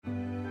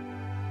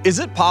Is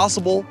it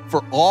possible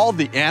for all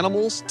the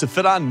animals to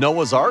fit on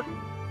Noah's Ark?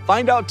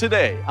 Find out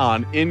today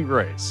on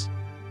InGrace.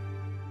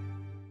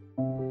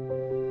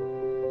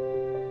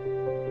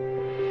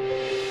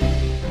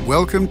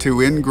 Welcome to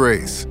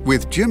InGrace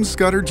with Jim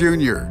Scudder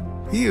Jr.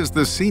 He is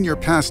the senior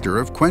pastor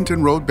of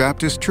Quentin Road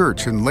Baptist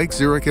Church in Lake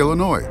Zurich,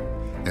 Illinois,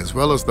 as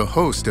well as the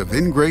host of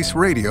InGrace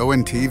Radio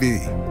and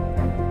TV.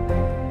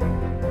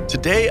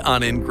 Today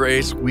on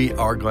InGrace, we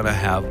are going to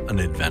have an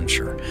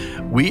adventure.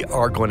 We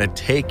are going to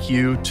take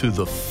you to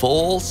the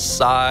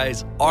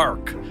full-size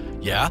Ark.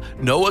 Yeah,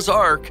 Noah's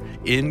Ark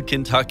in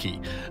Kentucky.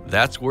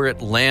 That's where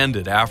it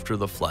landed after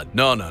the flood.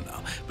 No.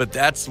 But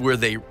that's where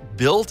they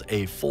built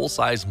a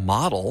full-size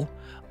model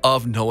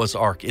of Noah's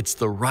Ark. It's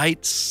the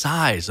right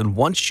size, and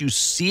once you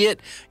see it,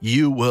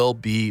 you will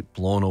be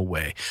blown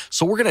away.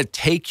 So we're going to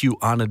take you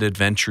on an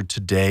adventure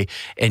today,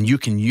 and you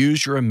can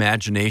use your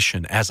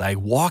imagination as I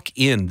walk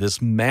in this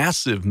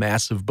massive,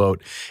 massive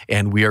boat,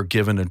 and we are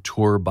given a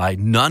tour by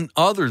none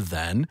other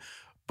than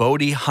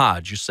Bodie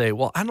Hodge. You say,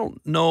 well, I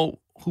don't know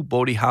who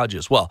Bodie Hodge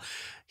is. Well,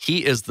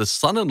 he is the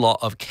son-in-law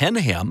of Ken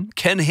Ham.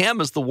 Ken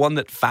Ham is the one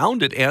that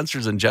founded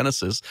Answers in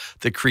Genesis,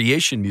 the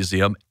Creation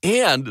Museum,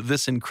 and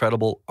this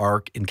incredible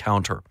Ark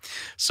Encounter.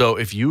 So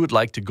if you would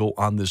like to go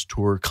on this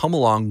tour, come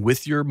along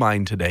with your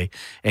mind today,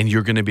 and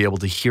you're going to be able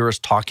to hear us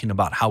talking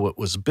about how it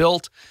was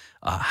built,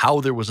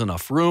 how there was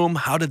enough room,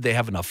 how did they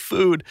have enough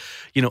food,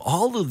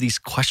 all of these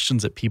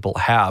questions that people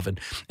have.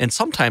 And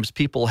sometimes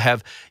people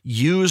have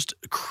used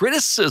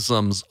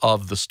criticisms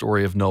of the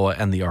story of Noah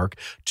and the Ark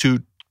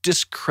to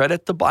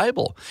discredit the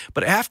Bible.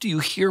 But after you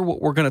hear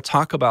what we're going to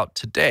talk about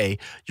today,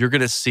 you're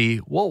going to see,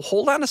 whoa,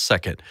 hold on a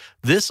second.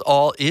 This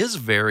all is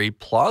very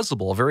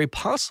plausible, very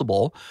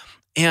possible.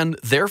 And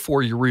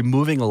therefore, you're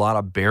removing a lot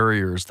of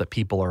barriers that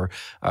people are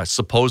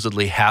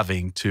supposedly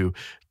having to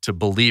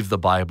believe the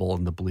Bible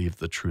and to believe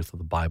the truth of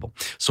the Bible.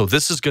 So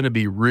this is going to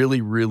be really,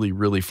 really,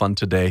 really fun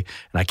today,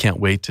 and I can't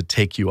wait to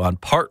take you on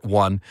part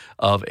one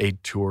of a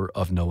tour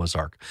of Noah's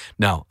Ark.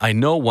 Now, I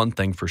know one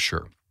thing for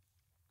sure.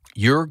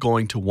 You're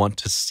going to want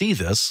to see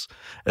this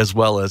as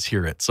well as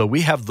hear it. So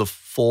we have the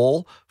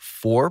full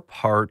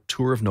 4-part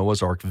Tour of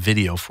Noah's Ark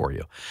video for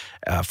you.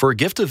 For a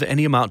gift of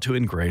any amount to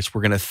InGrace, we're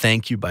going to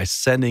thank you by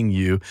sending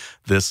you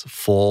this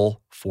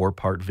full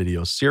 4-part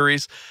video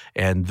series.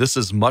 And this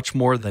is much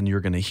more than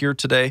you're going to hear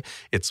today.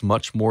 It's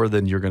much more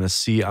than you're going to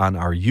see on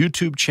our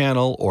YouTube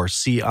channel or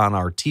see on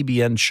our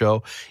TBN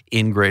show,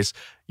 InGrace.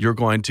 You're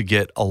going to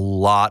get a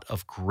lot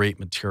of great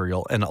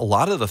material. And a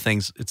lot of the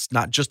things, it's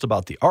not just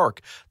about the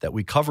Ark that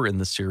we cover in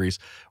this series.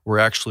 We're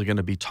actually going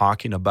to be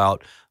talking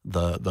about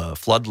the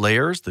flood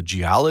layers, the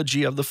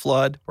geology of the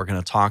flood. We're going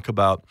to talk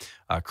about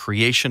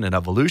creation and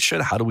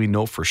evolution. How do we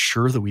know for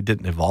sure that we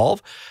didn't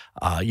evolve?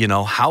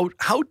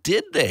 How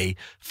did they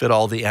fit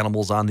all the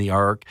animals on the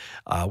Ark?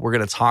 We're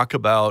going to talk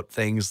about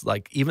things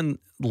like even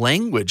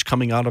language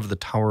coming out of the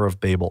Tower of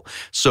Babel.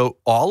 So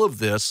all of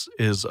this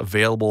is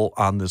available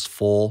on this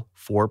full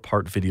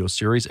 4-part video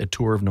series, A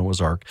Tour of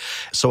Noah's Ark.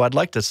 So I'd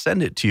like to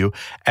send it to you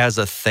as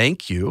a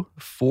thank you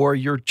for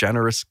your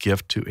generous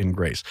gift to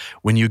InGrace.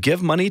 When you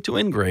give money to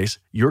InGrace,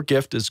 your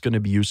gift is going to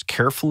be used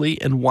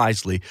carefully and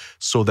wisely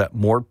so that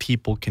more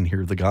people can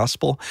hear the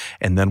gospel.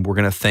 And then we're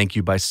going to thank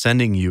you by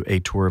sending you A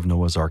Tour of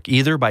Noah's Ark,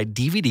 either by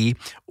DVD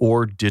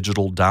or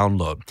digital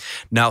download.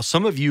 Now,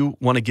 some of you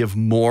want to give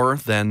more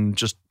than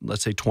just,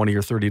 let's say, $20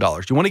 or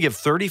 $30. You want to give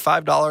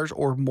 $35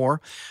 or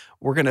more?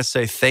 We're going to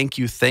say thank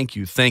you, thank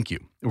you, thank you.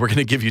 We're going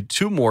to give you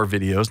 2 more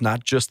videos,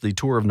 not just the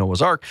Tour of Noah's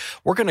Ark.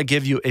 We're going to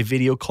give you a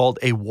video called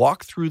A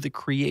Walk Through the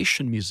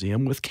Creation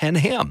Museum with Ken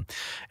Ham.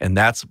 And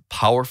that's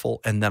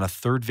powerful. And then a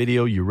 3rd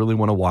video you really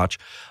want to watch.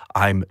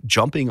 I'm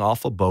jumping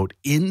off a boat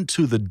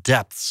into the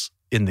depths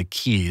in the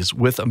Keys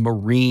with a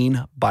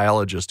marine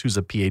biologist who's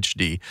a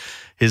PhD.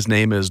 His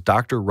name is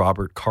Dr.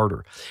 Robert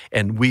Carter.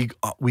 And we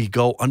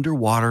go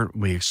underwater,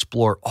 we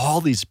explore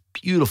all these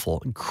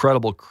beautiful,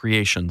 incredible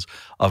creations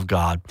of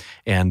God.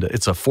 And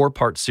it's a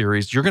 4-part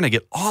series. You're going to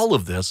get all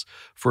of this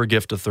for a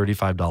gift of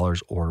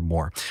 $35 or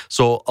more.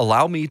 So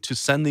allow me to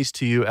send these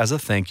to you as a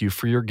thank you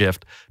for your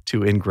gift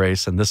to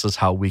InGrace. And this is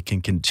how we can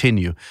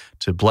continue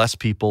to bless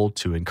people,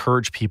 to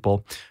encourage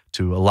people,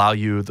 to allow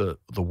you the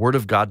Word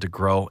of God to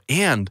grow,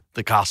 and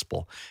the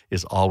gospel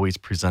is always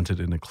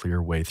presented in a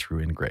clear way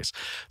through InGrace.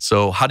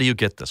 So how do you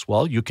get this?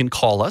 Well, you can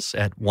call us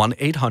at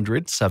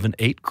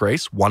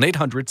 1-800-78-GRACE,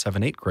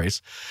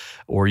 1-800-78-GRACE,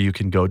 or you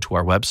can go to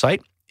our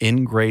website,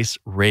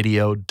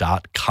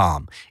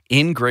 ingraceradio.com,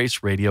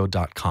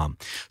 ingraceradio.com.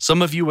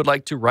 Some of you would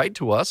like to write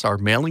to us. Our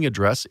mailing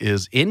address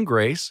is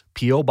InGrace,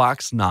 P.O.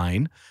 Box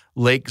 9,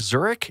 Lake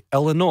Zurich,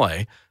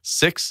 Illinois,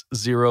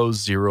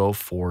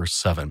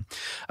 60047.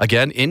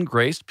 Again,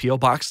 InGrace, P.O.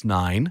 Box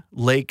 9,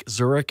 Lake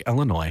Zurich,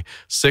 Illinois,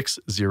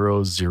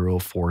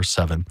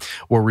 60047.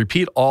 We'll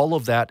repeat all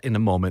of that in a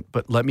moment,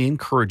 but let me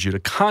encourage you to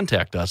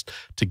contact us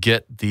to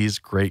get these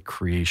great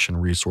creation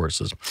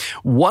resources.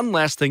 One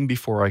last thing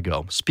before I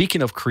go.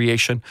 Speaking of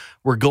creation,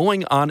 we're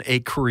going on a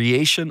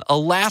creation an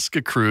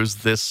Alaska cruise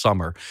this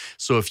summer.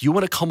 So if you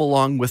want to come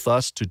along with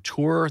us to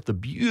tour the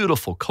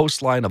beautiful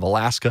coastline of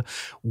Alaska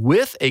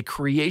with a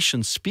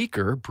creation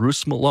speaker,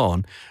 Bruce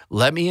Malone,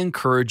 let me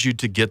encourage you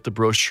to get the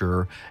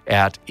brochure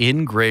at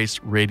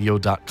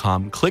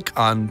ingraceradio.com. Click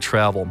on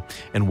travel.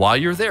 And while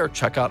you're there,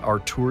 check out our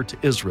tour to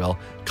Israel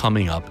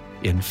coming up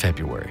in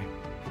February.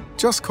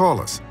 Just call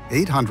us,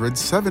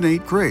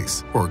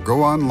 800-78-GRACE, or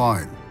go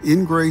online,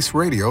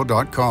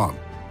 ingraceradio.com.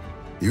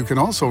 You can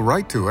also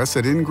write to us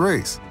at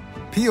InGrace,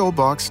 P.O.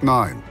 Box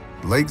 9,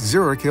 Lake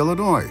Zurich,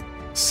 Illinois,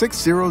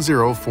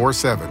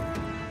 60047.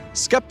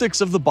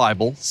 Skeptics of the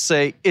Bible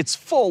say it's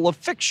full of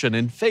fiction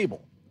and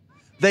fable.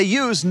 They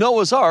use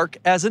Noah's Ark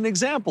as an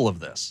example of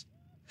this.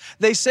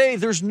 They say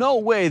there's no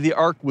way the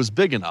ark was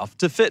big enough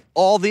to fit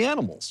all the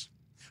animals.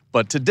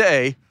 But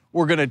today,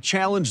 we're going to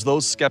challenge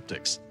those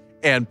skeptics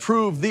and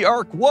prove the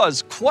ark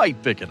was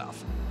quite big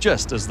enough,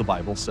 just as the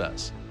Bible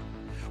says.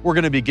 We're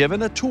going to be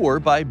given a tour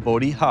by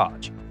Bodie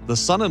Hodge, the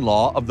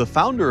son-in-law of the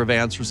founder of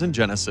Answers in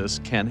Genesis,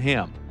 Ken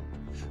Ham.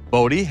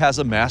 Bodie has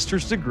a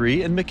master's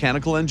degree in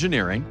mechanical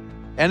engineering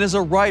and is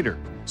a writer,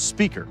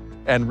 speaker,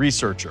 and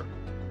researcher.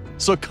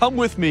 So come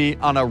with me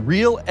on a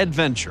real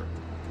adventure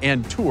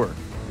and tour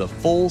the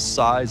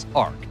full-size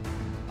ark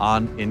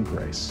on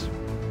InGrace.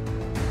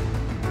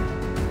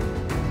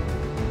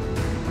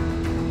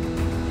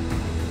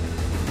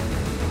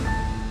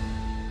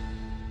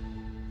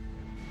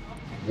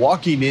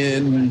 Walking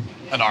in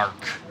an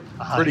ark,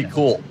 pretty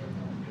cool.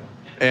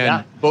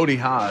 And Bodie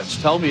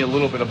Hodge, tell me a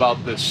little bit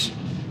about the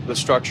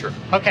structure.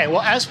 Okay,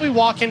 well, as we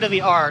walk into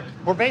the ark,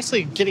 we're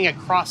basically getting a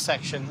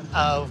cross-section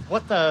of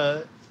what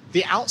the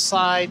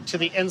outside to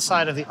the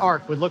inside of the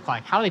ark would look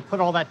like. How do they put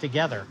all that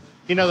together?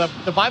 You know,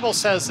 the Bible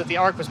says that the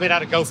ark was made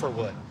out of gopher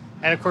wood.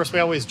 And of course, we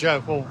always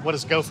joke, well, what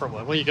is gopher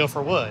wood? Well, you go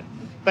for wood.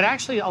 But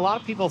actually, a lot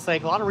of people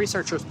think, a lot of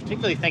researchers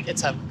particularly think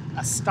it's a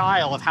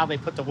style of how they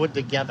put the wood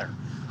together.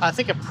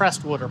 Think of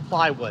pressed wood or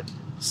plywood,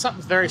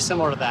 something very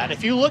similar to that.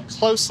 If you look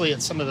closely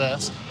at some of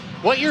this,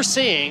 what you're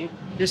seeing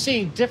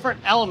different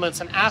elements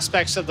and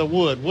aspects of the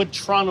wood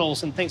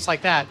trundles and things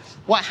like that.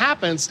 What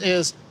happens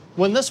is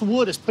when this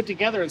wood is put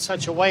together in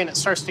such a way and it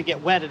starts to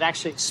get wet, it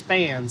actually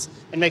expands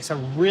and makes a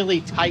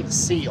really tight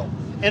seal.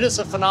 It is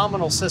a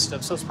phenomenal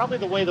system. So it's probably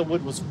the way the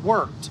wood was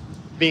worked,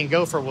 being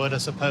gopher wood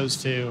as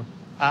opposed to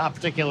a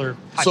particular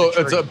type of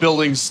tree. It's a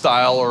building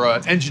style or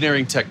an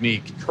engineering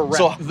technique. Correct.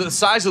 So the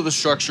size of the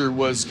structure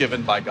was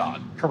given by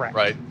God. Correct.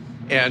 Right?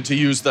 And to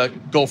use the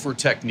gopher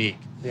technique.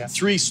 Yeah.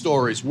 3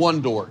 stories,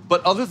 1 door.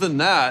 But other than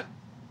that,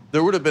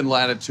 there would have been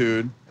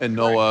latitude in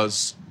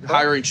Noah's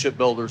hiring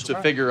shipbuilders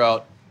to figure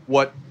out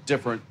what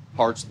different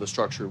parts of the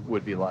structure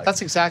would be like.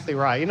 That's exactly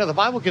right. You know, the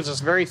Bible gives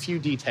us very few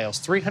details,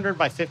 300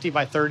 by 50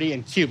 by 30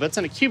 in cubits.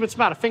 And a cubit's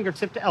about a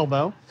fingertip to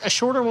elbow. A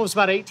shorter one was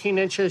about 18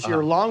 inches.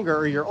 Your longer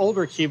or your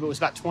older cubit was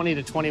about 20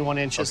 to 21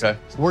 inches. Okay.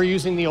 We're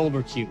using the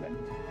older cubit.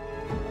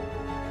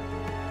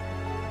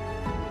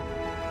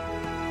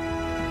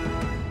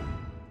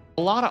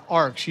 A lot of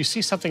arcs, you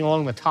see something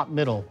along the top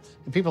middle,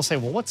 and people say,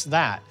 well, what's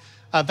that?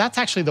 That's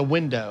actually the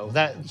window.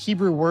 That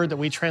Hebrew word that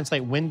we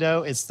translate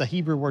window, it's the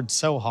Hebrew word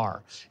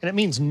sohar, and it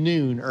means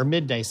noon or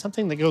midday,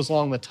 something that goes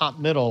along the top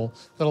middle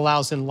that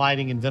allows in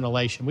lighting and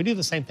ventilation. We do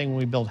the same thing when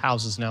we build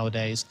houses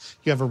nowadays.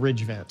 You have a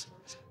ridge vent.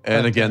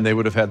 And again, they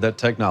would have had that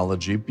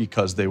technology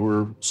because they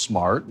were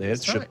smart. They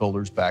had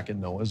shipbuilders back in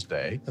Noah's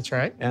day. That's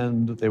right.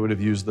 And they would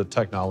have used the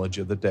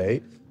technology of the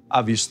day,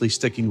 obviously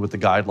sticking with the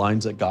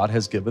guidelines that God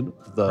has given,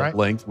 the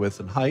length, width,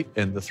 and height,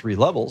 and the 3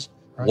 levels.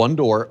 1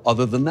 door.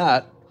 Other than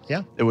that,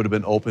 it would have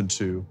been open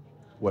to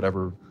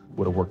whatever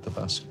would have worked the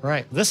best.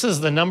 Right. This is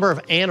the number of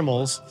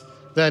animals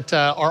that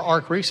our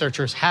Ark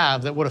researchers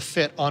have that would have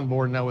fit on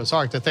board Noah's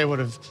Ark, that they would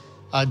have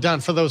done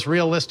for those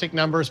realistic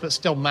numbers, but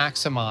still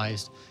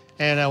maximized.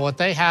 And what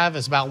they have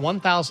is about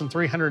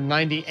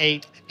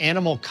 1,398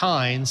 animal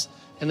kinds,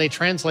 and they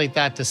translate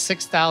that to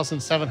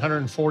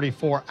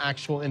 6,744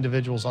 actual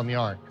individuals on the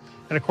Ark.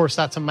 And of course,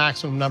 that's a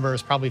maximum number.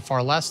 It's probably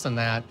far less than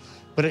that,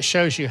 but it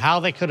shows you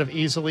how they could have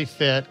easily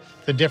fit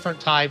the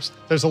different types.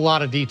 There's a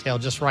lot of detail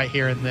just right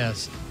here in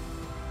this.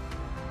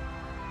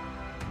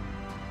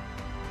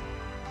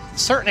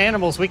 Certain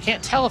animals, we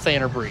can't tell if they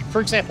interbreed.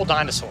 For example,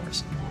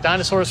 dinosaurs.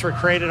 Dinosaurs were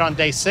created on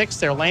day 6.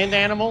 They're land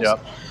animals.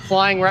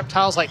 Flying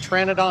reptiles like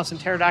pteranodons and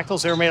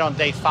pterodactyls, they were made on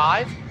day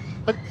 5.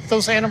 But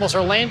those animals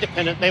are land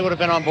dependent. They would have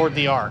been on board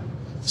the Ark.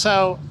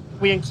 So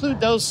we include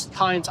those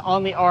kinds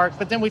on the Ark,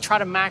 but then we try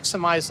to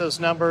maximize those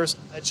numbers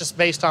just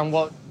based on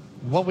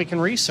what we can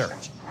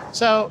research.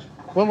 So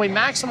when we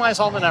maximize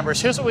all the numbers,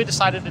 here's what we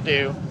decided to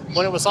do.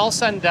 When it was all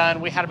said and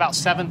done, we had about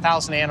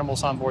 7,000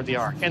 animals on board the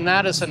Ark, and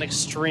that is an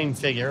extreme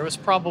figure. It was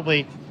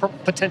probably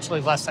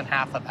potentially less than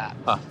half of that.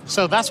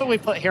 So that's what we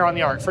put here on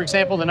the Ark. For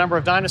example, the number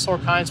of dinosaur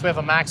kinds, we have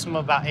a maximum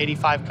of about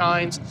 85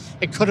 kinds.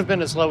 It could have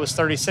been as low as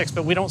 36,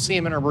 but we don't see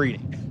them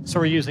interbreeding, so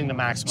we're using the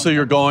maximum. So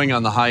you're going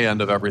on the high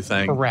end of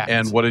everything. Correct.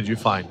 And what did you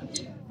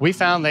find? We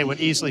found they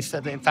would easily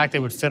fit. In fact, they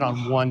would fit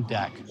on 1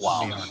 deck.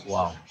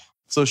 Wow.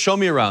 So show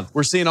me around.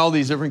 We're seeing all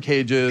these different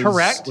cages.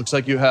 Correct. Looks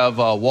like you have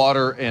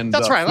water and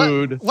That's right.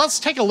 food. Let's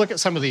take a look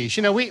at some of these.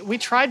 You know, we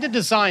tried to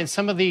design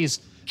some of these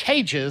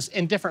cages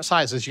in different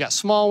sizes. You got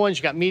small ones,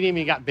 you got medium,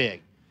 you got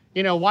big.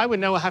 You know, why would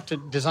Noah have to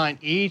design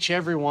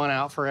every one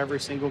out for every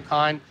single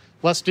kind?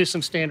 Let's do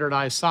some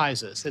standardized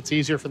sizes. It's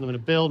easier for them to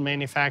build,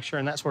 manufacture,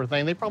 and that sort of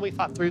thing. They probably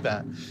thought through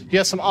that. You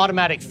have some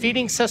automatic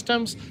feeding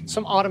systems,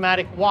 some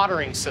automatic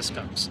watering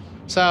systems.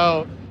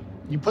 So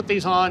you put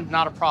these on,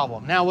 not a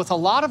problem. Now, with a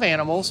lot of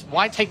animals,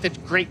 why take the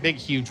great, big,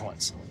 huge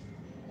ones?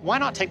 Why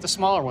not take the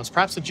smaller ones,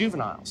 perhaps the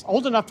juveniles,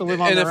 old enough to live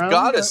on their own? And if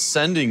God is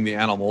sending the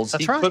animals,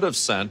 That's he right. could have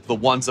sent the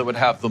ones that would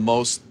have the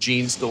most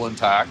genes still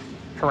intact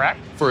Correct.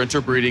 for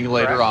interbreeding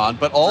later Correct. on,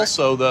 but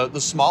also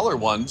the smaller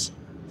ones,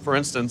 for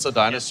instance, a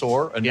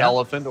dinosaur, an Yeah.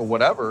 elephant, or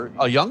whatever,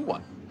 a young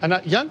one.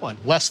 A young one.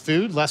 Less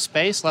food, less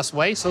space, less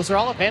waste. Those are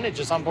all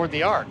advantages on board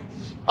the Ark.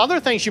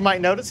 Other things you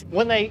might notice,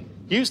 when they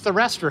use the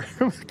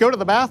restroom, go to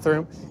the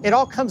bathroom, it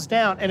all comes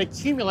down and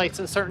accumulates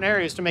in certain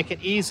areas to make it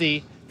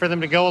easy for them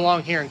to go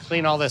along here and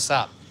clean all this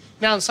up.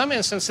 Now, in some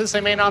instances, they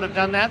may not have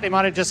done that. They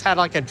might have just had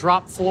like a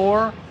drop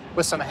floor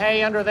with some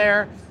hay under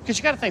there. Because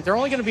you got to think, they're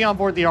only going to be on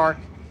board the Ark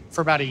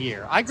for about a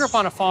year. I grew up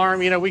on a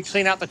farm. You know, we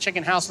clean out the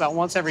chicken house about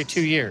once every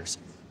 2 years.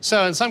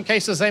 So in some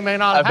cases, they may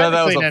not have had to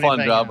that was clean a fun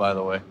anything job, out. by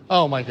the way.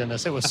 Oh my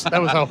goodness, that was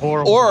a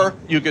horrible. Or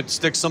you could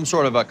stick some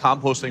sort of a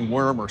composting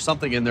worm or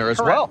something in there as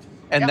Correct. well,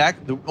 and Yeah.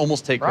 that could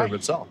almost take care of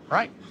itself.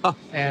 Right.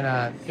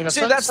 And you know,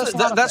 See, so that's a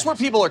lot of that's where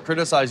things. people are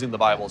criticizing the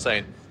Bible,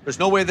 saying there's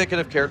no way they could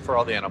have cared for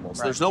all the animals.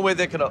 Right. There's no way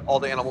all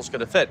the animals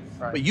could have fit.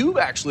 Right. But you've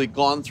actually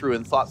gone through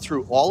and thought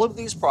through all of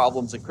these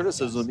problems and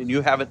criticism, and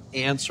you have an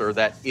answer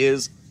that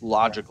is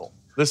logical.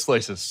 This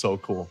place is so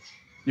cool.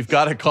 You've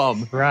got to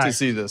come to Right.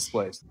 see this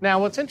place. Now,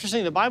 what's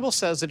interesting, the Bible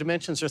says the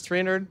dimensions are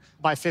 300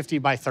 by 50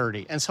 by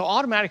 30. And so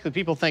automatically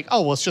people think,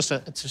 oh, well, it's just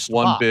a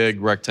One box.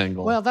 big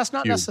rectangle. Well, that's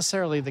not cube.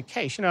 necessarily the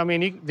case. You know, I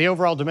mean, the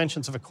overall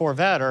dimensions of a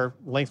Corvette are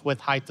length,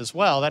 width, height as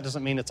well. That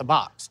doesn't mean it's a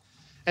box.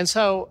 And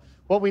so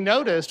what we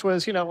noticed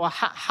was, you know, well,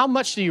 how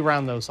much do you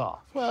round those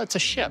off? Well, it's a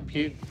ship.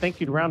 You'd think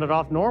you'd round it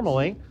off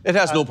normally. It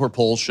has no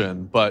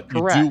propulsion, but you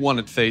do correct. want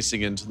it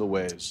facing into the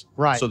waves.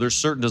 Right. So there's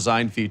certain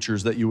design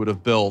features that you would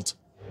have built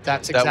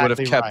That's that exactly would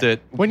have kept right.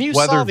 it When you saw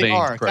weather the vaned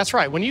Ark, correctly. that's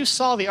right. When you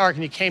saw the Ark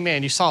and you came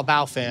in, you saw a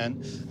bow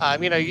fin.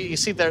 You know, you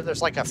see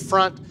there's like a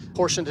front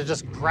portion to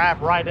just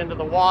grab right into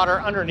the water.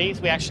 Underneath,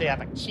 we actually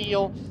have a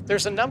keel.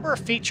 There's a number of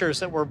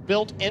features that were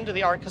built into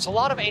the Ark because a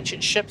lot of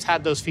ancient ships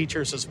had those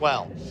features as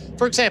well.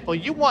 For example,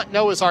 you want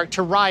Noah's Ark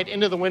to ride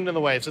into the wind and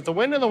the waves. If the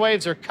wind and the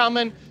waves are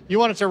coming, you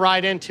want it to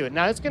ride into it.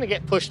 Now, it's going to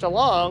get pushed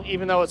along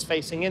even though it's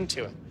facing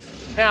into it.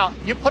 Now,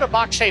 you put a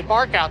box-shaped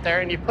bark out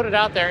there and you put it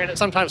out there and it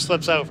sometimes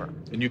flips over.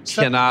 And you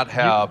cannot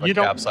have You a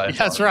don't- capsized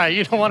That's Ark. right.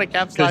 You don't want to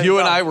capsize. Because you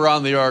and the I Ark. were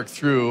on the Ark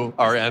through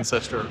our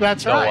ancestor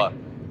That's Noah. right.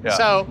 Yeah.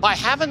 So by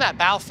having that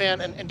bow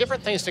fin and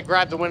different things to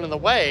grab the wind and the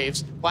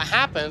waves, what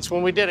happens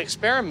when we did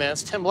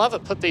experiments, Tim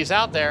Lovett put these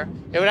out there,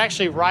 it would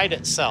actually right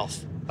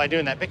itself by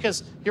doing that.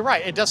 Because you're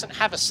right, it doesn't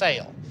have a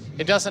sail.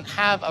 It doesn't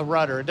have a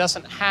rudder. It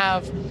doesn't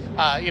have,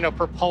 you know,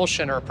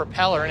 propulsion or a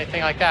propeller or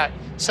anything like that.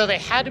 So they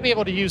had to be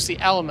able to use the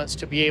elements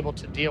to be able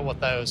to deal with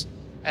those.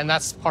 And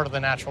that's part of the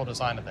natural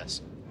design of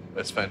this.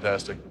 That's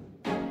fantastic.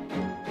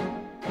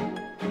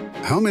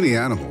 How many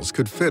animals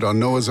could fit on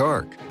Noah's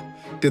Ark?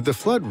 Did the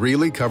flood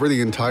really cover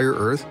the entire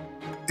Earth?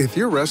 If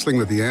you're wrestling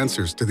with the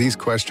answers to these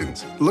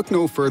questions, look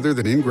no further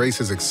than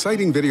InGrace's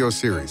exciting video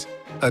series,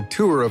 A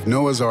Tour of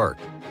Noah's Ark,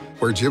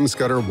 where Jim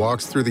Scudder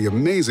walks through the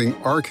amazing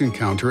Ark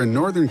Encounter in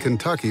northern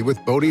Kentucky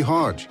with Bodie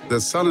Hodge, the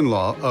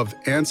son-in-law of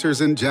Answers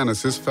in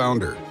Genesis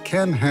founder,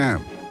 Ken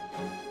Ham.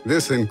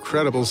 This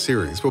incredible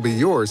series will be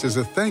yours as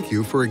a thank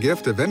you for a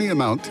gift of any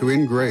amount to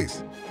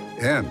InGrace.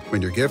 And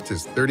when your gift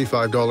is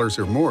 $35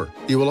 or more,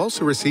 you will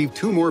also receive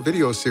 2 more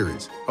video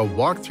series, A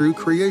Walk Through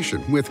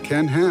Creation with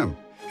Ken Ham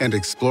and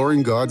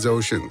Exploring God's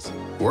Oceans.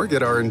 Or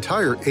get our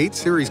entire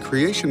 8-series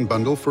creation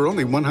bundle for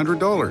only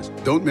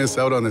 $100. Don't miss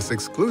out on this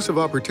exclusive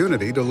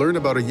opportunity to learn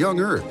about a young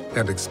Earth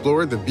and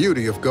explore the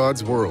beauty of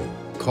God's world.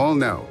 Call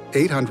now,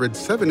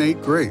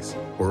 800-78-GRACE,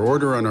 or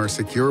order on our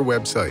secure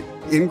website,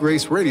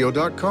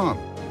 ingraceradio.com.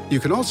 You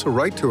can also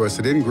write to us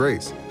at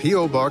InGrace,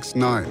 P.O. Box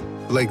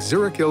 9, Lake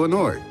Zurich,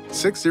 Illinois,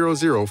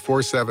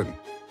 60047.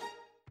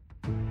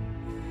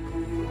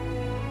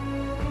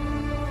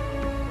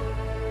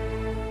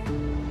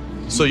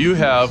 So you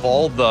have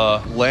all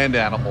the land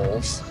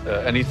animals,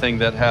 anything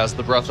that has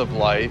the breath of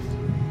life.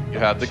 You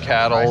have the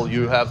cattle,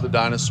 you have the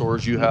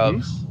dinosaurs, you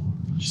have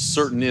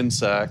certain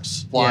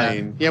insects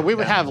flying. Yeah, we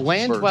would have birds.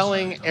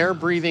 land-dwelling,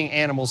 air-breathing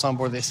animals on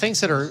board. These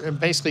things that are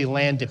basically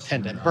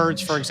land-dependent.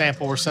 Birds, for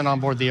example, were sent on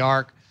board the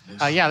Ark.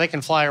 Yeah, they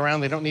can fly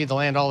around. They don't need the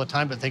land all the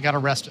time, but they got to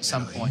rest at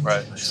some point.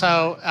 Right.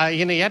 So,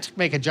 you know, you have to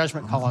make a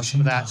judgment call on some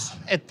of that.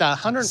 At the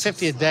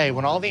 150th day,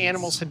 when all the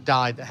animals had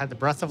died that had the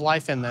breath of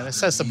life in them, it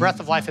says the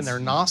breath of life in their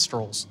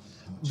nostrils,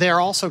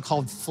 they're also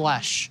called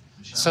flesh.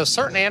 So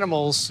certain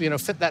animals, you know,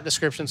 fit that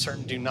description,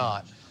 certain do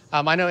not.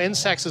 I know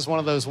insects is one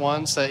of those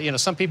ones that, you know,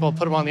 some people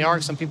put them on the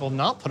Ark, some people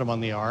not put them on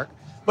the Ark.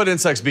 But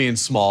insects being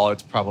small,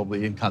 it's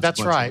probably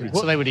inconsequential. That's right.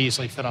 So they would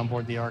easily fit on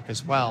board the Ark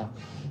as well.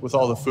 With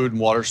all the food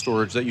and water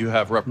storage that you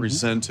have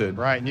represented.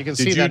 Right, and you can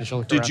see that as you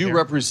look Did around you here.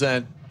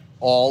 represent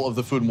all of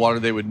the food and water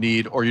they would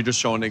need, or you're just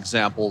showing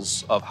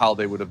examples of how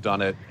they would have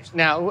done it?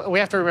 Now, we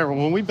have to remember,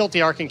 when we built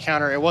the Ark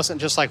Encounter, it wasn't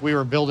just like we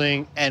were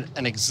building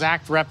an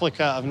exact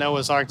replica of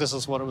Noah's Ark. This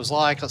is what it was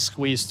like. Let's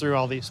squeeze through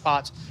all these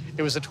spots.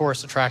 It was a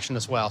tourist attraction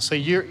as well. So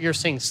you're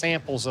seeing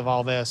samples of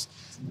all this.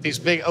 These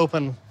big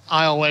open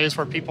aisleways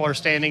where people are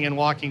standing and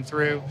walking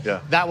through,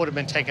 that would have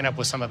been taken up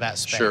with some of that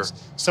space. Sure.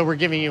 So we're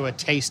giving you a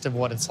taste of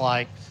what it's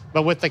like.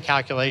 But with the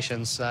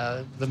calculations,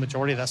 the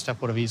majority of that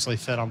stuff would have easily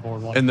fit on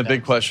board one. And the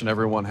big question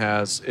everyone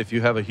has, if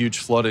you have a huge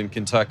flood in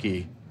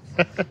Kentucky,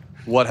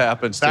 what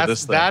happens to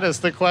this thing? That is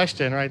the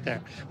question right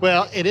there.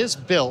 Well, it is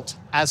built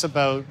as a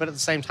boat, but at the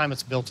same time,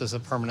 it's built as a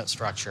permanent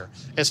structure.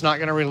 It's not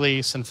going to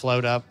release and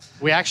float up.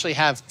 We actually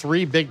have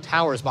 3 big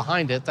towers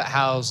behind it that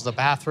house the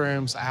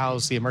bathrooms,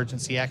 house the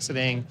emergency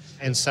exiting,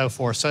 and so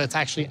forth. So it's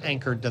actually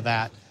anchored to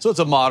that. So it's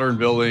a modern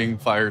building,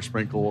 fire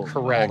sprinkle,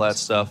 Correct. all that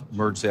stuff,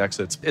 emergency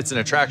exits. It's an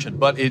attraction,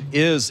 but it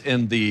is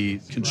in the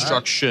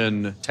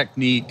construction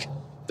technique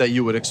that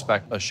you would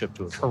expect a ship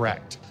to have.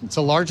 Correct. It's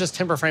the largest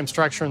timber frame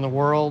structure in the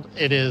world.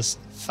 It is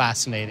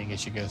fascinating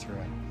as you go through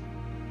it.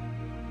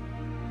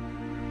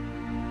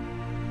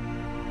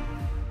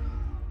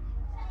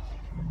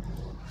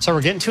 So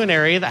we're getting to an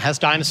area that has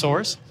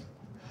dinosaurs.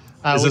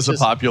 Is this a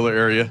popular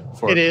area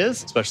for It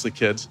is. especially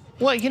kids?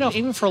 Well,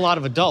 even for a lot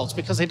of adults,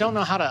 because they don't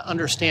know how to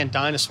understand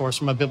dinosaurs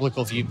from a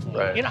biblical viewpoint.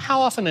 Right.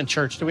 How often in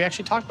church do we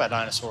actually talk about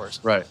dinosaurs?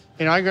 Right.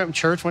 I grew up in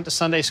church, went to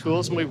Sunday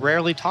schools, and we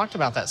rarely talked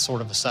about that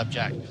sort of a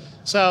subject.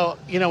 So,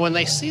 when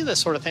they see this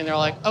sort of thing, they're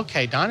like,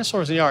 okay,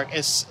 dinosaurs in the Ark,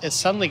 it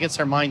suddenly gets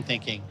their mind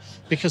thinking,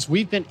 because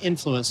we've been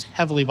influenced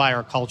heavily by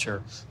our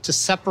culture to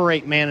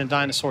separate man and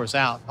dinosaurs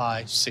out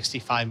by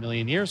 65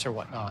 million years or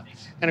whatnot.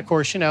 And of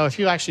course, if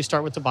you actually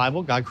start with the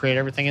Bible, God created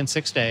everything in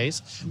 6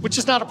 days, which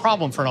is not a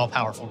problem for an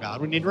all-powerful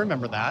God. We need to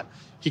remember that.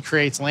 He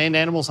creates land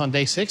animals on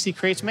day 6. He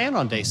creates man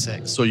on day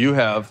 6. So you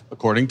have,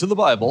 according to the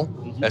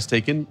Bible, as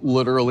taken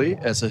literally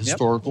as a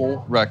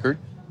historical record,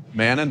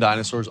 man and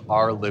dinosaurs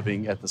are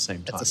living at the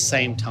same time. At the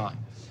same time.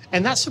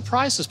 And that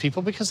surprises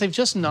people because they've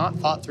just not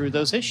thought through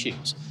those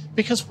issues.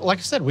 Because, like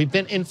I said, we've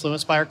been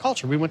influenced by our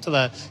culture. We went to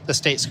the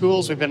state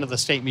schools, we've been to the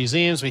state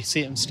museums, we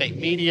see it in state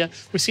media,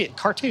 we see it in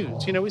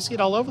cartoons. We see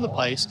it all over the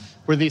place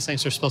where these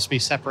things are supposed to be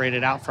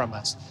separated out from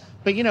us.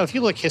 But, if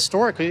you look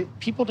historically,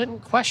 people didn't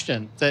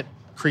question that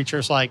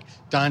creatures like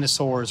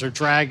dinosaurs or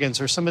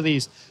dragons or some of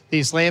these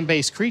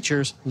land-based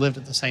creatures lived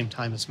at the same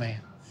time as man.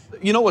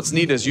 What's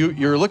neat is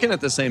you're looking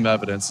at the same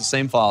evidence, the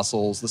same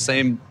fossils, the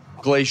same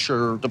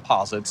glacier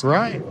deposits.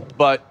 Right.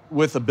 But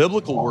with a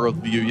biblical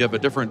worldview, you have a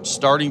different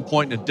starting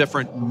point and a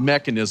different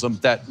mechanism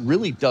that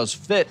really does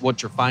fit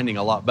what you're finding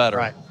a lot better.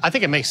 Right. I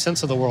think it makes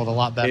sense of the world a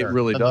lot better It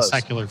really than does. the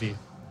secular view.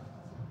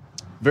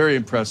 Very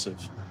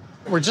impressive.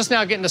 We're just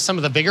now getting to some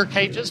of the bigger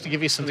cages to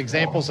give you some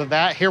examples of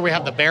that. Here we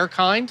have the bear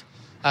kind.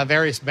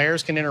 Various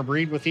bears can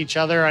interbreed with each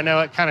other. I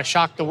know it kind of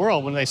shocked the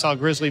world when they saw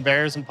grizzly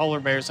bears and polar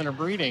bears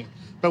interbreeding,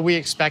 but we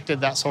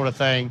expected that sort of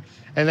thing.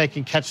 And they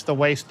can catch the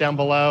waste down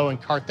below and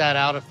cart that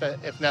out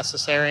if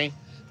necessary.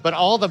 But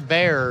all the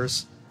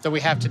bears that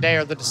we have today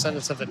are the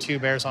descendants of the 2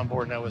 bears on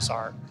board Noah's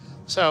Ark.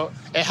 So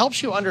it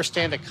helps you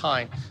understand a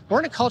kind. We're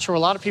in a culture where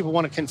a lot of people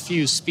want to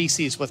confuse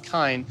species with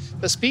kind,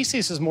 but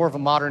species is more of a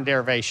modern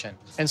derivation.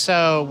 And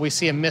so we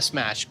see a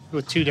mismatch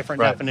with 2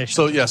 different definitions.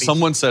 So, of species.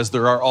 someone says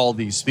there are all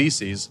these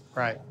species,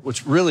 Right.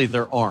 which really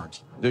there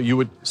aren't. You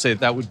would say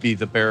that would be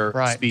the bear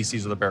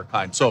species of the bear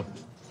kind. So,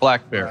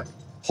 black bear,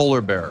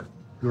 polar bear,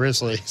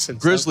 Grizzlies.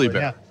 grizzly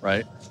bear,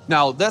 right?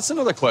 Now, that's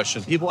another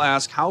question. People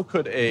ask, how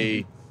could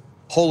a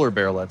polar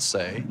bear, let's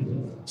say,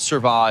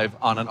 survive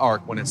on an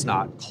ark when it's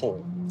not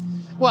cold?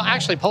 Well,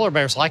 actually, polar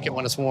bears like it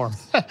when it's warm.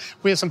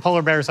 We have some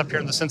polar bears up here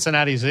in the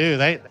Cincinnati Zoo.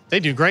 They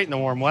do great in the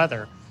warm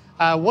weather.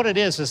 What it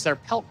is their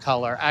pelt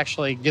color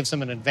actually gives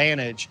them an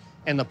advantage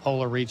in the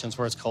polar regions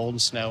where it's cold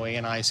and snowy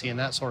and icy and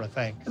that sort of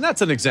thing. And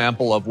that's an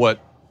example of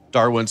what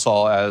Darwin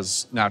saw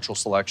as natural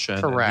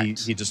selection. Correct. And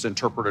he just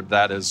interpreted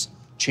that as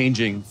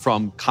changing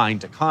from kind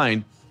to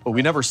kind, but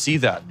we never see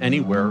that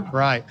anywhere.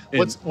 Right.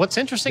 What's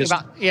interesting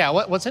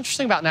what's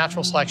interesting about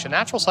natural selection?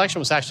 Natural selection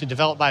was actually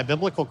developed by a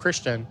biblical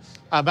Christian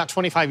about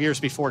 25 years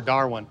before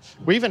Darwin.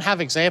 We even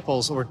have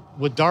examples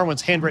with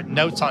Darwin's handwritten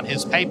notes on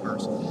his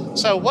papers.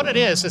 So what it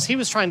is he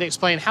was trying to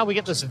explain how we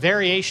get this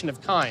variation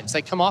of kinds.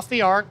 They come off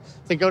the ark,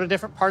 they go to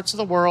different parts of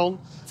the world.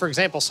 For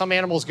example, some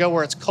animals go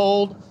where it's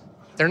cold.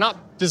 They're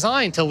not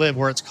designed to live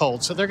where it's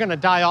cold, so they're going to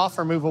die off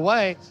or move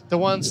away. The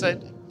ones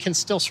that can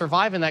still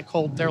survive in that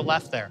cold, they're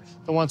left there.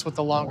 The ones with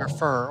the longer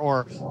fur,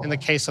 or in the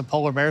case of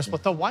polar bears,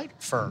 with the white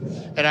fur.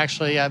 It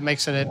actually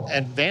makes an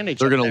advantage.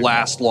 They're going to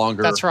last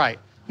longer. That's right.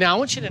 Now, I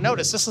want you to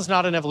notice, this is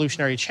not an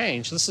evolutionary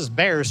change. This is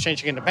bears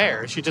changing into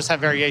bears. You just have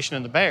variation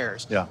in the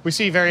bears. Yeah. We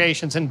see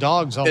variations in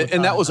dogs all the time.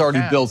 And that was already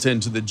Cats. built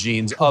into the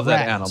genes of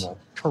that animal.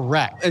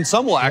 Correct. And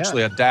some will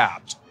actually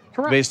adapt.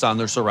 based on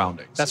their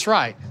surroundings. That's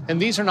right.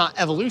 And these are not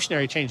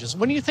evolutionary changes.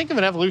 When you think of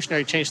an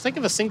evolutionary change, think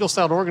of a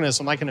single-celled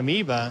organism like an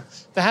amoeba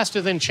that has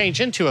to then change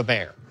into a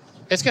bear.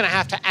 It's going to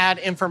have to add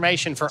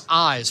information for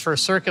eyes, for a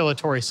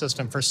circulatory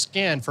system, for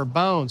skin, for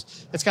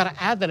bones. It's got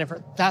to add that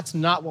information. That's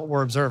not what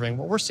we're observing.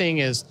 What we're seeing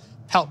is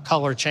pelt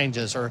color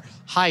changes or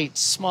height,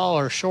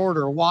 smaller,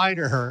 shorter,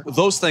 wider.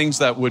 Those things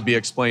that would be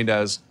explained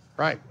as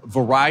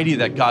variety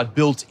that God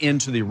built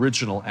into the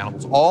original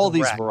animals, all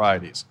these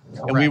varieties.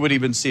 And we would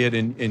even see it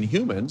in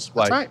humans.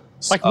 That's right.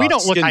 Like we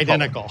don't look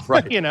identical,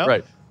 you know?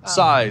 Right.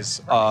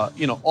 Size,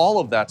 all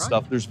of that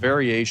stuff. There's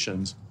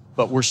variations,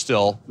 but we're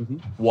still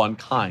one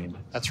kind.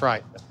 That's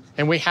right.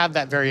 And we have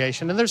that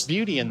variation, and there's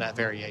beauty in that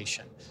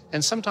variation.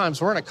 And sometimes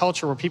we're in a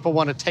culture where people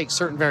want to take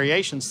certain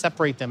variations,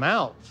 separate them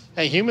out.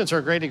 Hey, humans are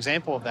a great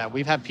example of that.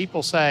 We've had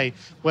people say,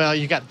 well,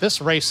 you got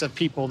this race of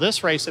people,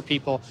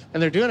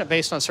 and they're doing it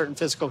based on certain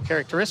physical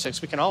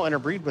characteristics. We can all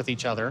interbreed with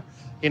each other.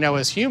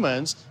 As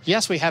humans,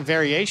 yes, we have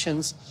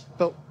variations,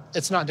 but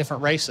it's not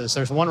different races.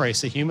 There's one race,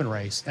 the human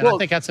race. And I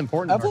think that's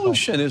important.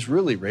 Evolution is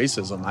really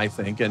racism, I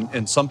think.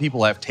 And some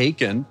people have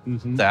taken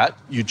that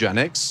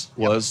eugenics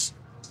was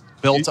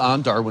built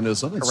on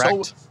Darwinism. And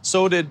Correct.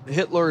 So did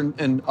Hitler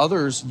and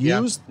others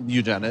use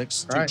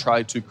eugenics to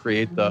try to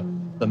create the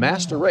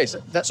master race.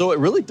 So it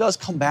really does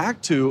come back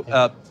to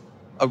a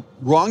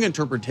wrong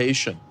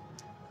interpretation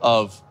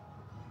of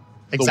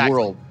the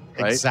world,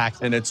 right?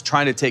 Exactly. And it's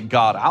trying to take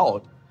God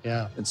out.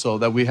 Yeah. And so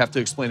that we have to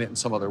explain it in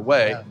some other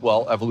way. Yeah.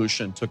 Well,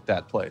 evolution took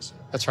that place.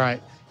 That's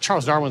right.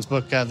 Charles Darwin's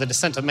book, The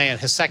Descent of Man,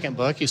 his second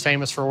book, he's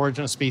famous for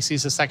Origin of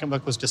Species. His second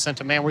book was Descent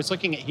of Man, where he's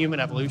looking at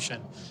human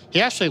evolution.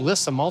 He actually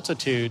lists a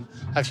multitude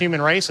of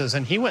human races,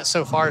 and he went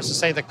so far as to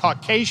say the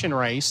Caucasian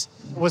race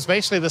was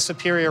basically the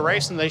superior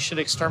race and they should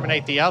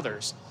exterminate the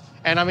others.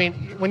 And I mean,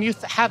 when you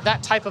have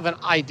that type of an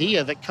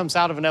idea that comes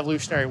out of an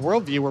evolutionary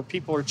worldview where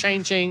people are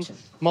changing,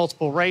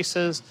 multiple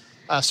races,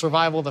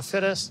 survival of the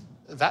fittest,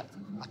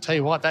 I'll tell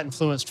you what, that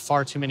influenced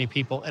far too many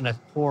people in a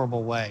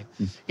horrible way.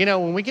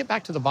 When we get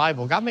back to the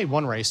Bible, God made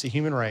one race, the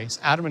human race,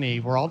 Adam and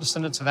Eve. We're all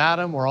descendants of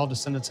Adam. We're all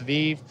descendants of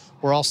Eve.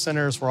 We're all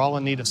sinners. We're all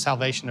in need of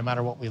salvation no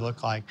matter what we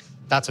look like.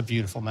 That's a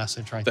beautiful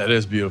message right there. That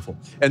is beautiful.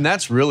 And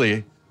that's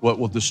really what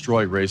will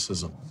destroy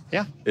racism.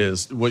 Yeah.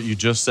 Is what you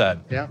just said.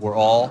 Yeah. We're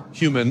all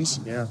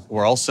humans. Yeah.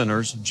 We're all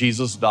sinners.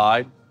 Jesus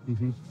died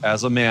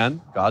as a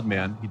man,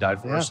 God-man. He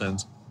died for our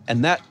sins.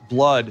 And that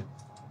blood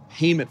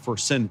payment for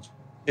sin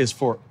is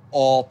for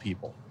all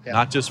people,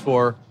 not just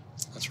for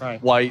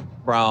white,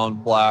 brown,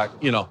 black,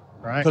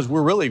 because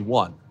we're really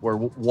one. We're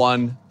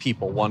one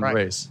people, one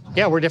race.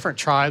 Yeah, we're different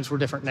tribes, we're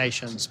different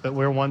nations, but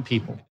we're one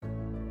people.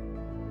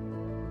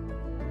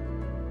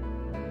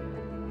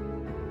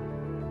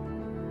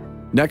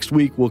 Next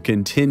week, we'll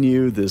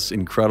continue this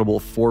incredible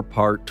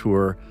 4-part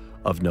tour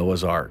of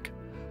Noah's Ark.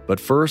 But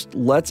first,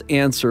 let's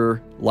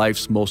answer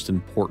life's most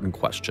important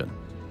question.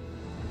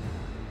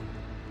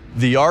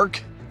 The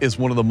Ark is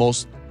one of the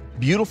most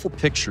beautiful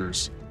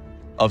pictures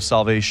of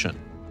salvation.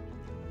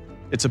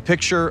 It's a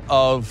picture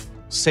of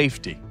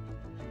safety.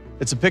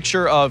 It's a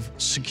picture of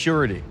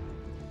security.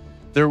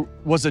 There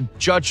was a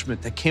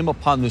judgment that came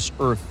upon this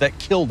earth that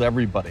killed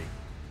everybody.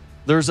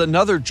 There's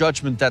another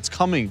judgment that's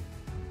coming.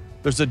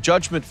 There's a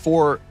judgment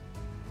for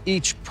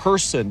each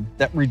person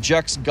that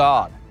rejects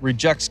God,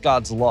 rejects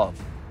God's love.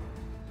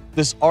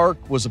 This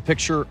ark was a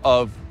picture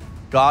of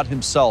God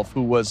himself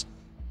who was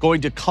going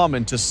to come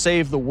and to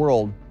save the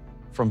world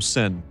from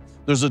sin.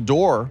 There's a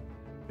door,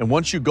 and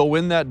once you go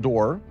in that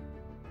door,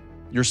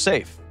 you're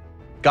safe.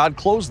 God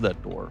closed that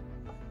door.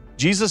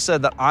 Jesus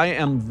said that I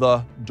am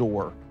the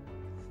door.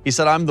 He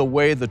said, I'm the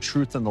way, the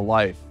truth, and the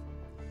life.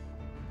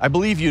 I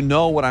believe you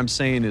know what I'm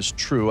saying is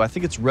true. I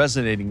think it's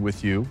resonating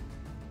with you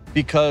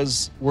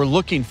because we're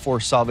looking for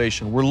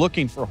salvation. We're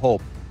looking for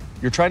hope.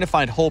 You're trying to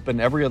find hope in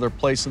every other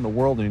place in the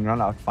world and you're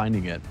not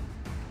finding it.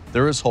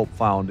 There is hope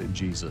found in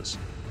Jesus.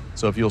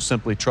 So if you'll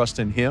simply trust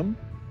in him,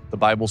 the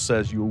Bible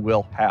says you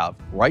will have,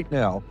 right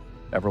now,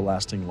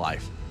 everlasting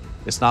life.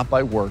 It's not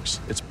by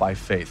works, it's by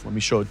faith. Let me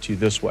show it to you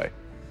this way.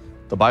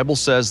 The Bible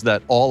says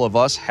that all of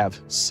us have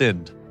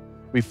sinned.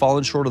 We've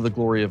fallen short of the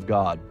glory of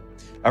God.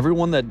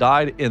 Everyone that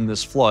died in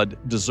this flood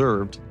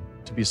deserved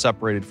to be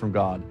separated from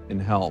God in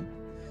hell.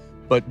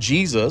 But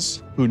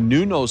Jesus, who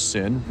knew no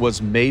sin,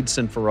 was made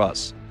sin for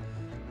us.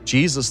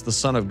 Jesus, the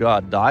Son of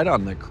God, died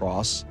on the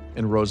cross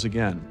and rose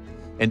again.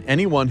 And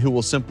anyone who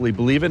will simply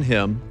believe in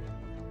him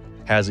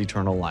has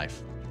eternal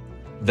life.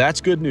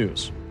 That's good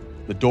news.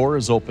 The door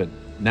is open.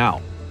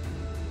 Now,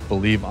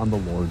 believe on the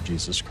Lord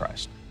Jesus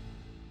Christ.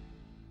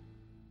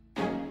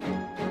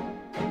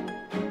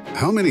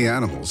 How many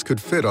animals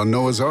could fit on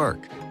Noah's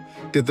Ark?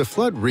 Did the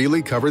flood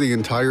really cover the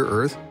entire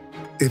earth?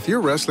 If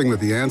you're wrestling with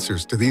the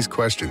answers to these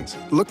questions,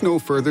 look no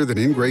further than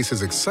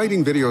InGrace's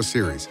exciting video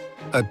series,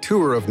 A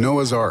Tour of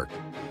Noah's Ark,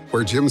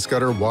 where Jim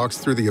Scudder walks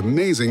through the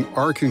amazing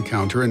Ark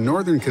Encounter in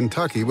northern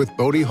Kentucky with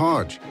Bodie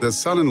Hodge, the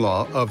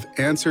son-in-law of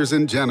Answers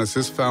in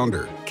Genesis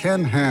founder,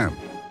 Ken Ham.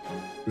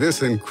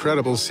 This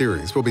incredible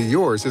series will be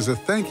yours as a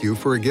thank you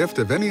for a gift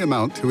of any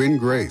amount to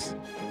InGrace.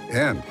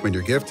 And when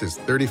your gift is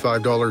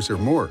 $35 or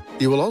more,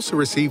 you will also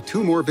receive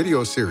 2 more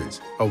video series,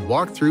 A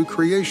Walk Through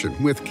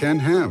Creation with Ken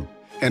Ham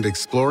and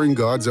Exploring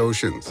God's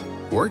Oceans.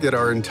 Or get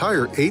our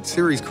entire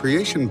 8-series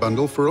creation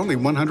bundle for only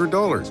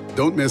 $100.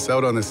 Don't miss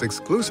out on this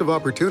exclusive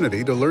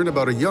opportunity to learn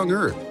about a young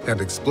earth and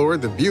explore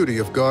the beauty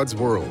of God's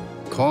world.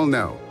 Call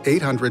now,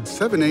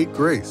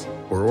 800-78-GRACE,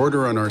 or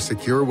order on our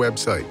secure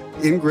website,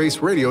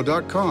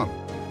 ingraceradio.com.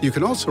 You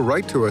can also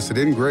write to us at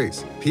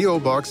InGrace, P.O.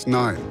 Box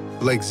 9,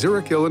 Lake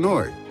Zurich,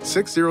 Illinois,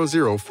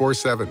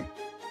 60047.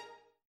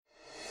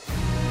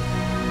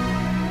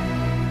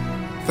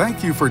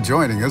 Thank you for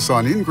joining us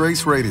on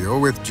InGrace Radio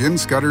with Jim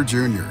Scudder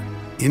Jr.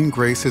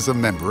 InGrace is a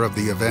member of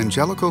the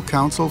Evangelical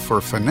Council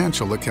for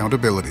Financial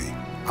Accountability.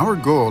 Our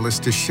goal is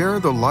to share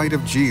the light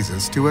of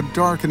Jesus to a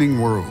darkening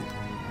world,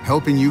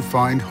 helping you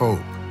find hope,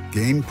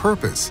 gain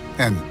purpose,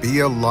 and be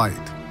a light.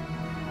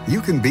 You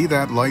can be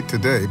that light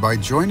today by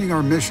joining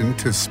our mission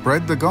to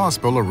spread the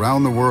gospel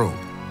around the world.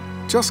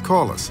 Just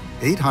call us,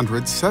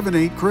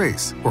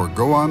 800-78-GRACE, or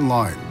go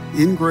online,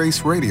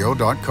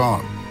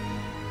 ingraceradio.com.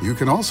 You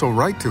can also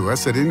write to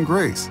us at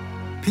InGrace,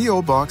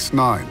 P.O. Box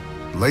 9,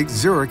 Lake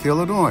Zurich,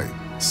 Illinois,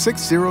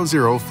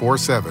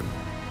 60047.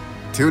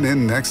 Tune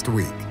in next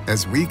week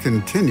as we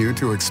continue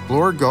to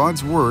explore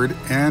God's Word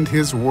and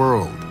His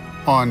world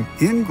on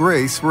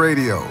InGrace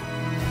Radio.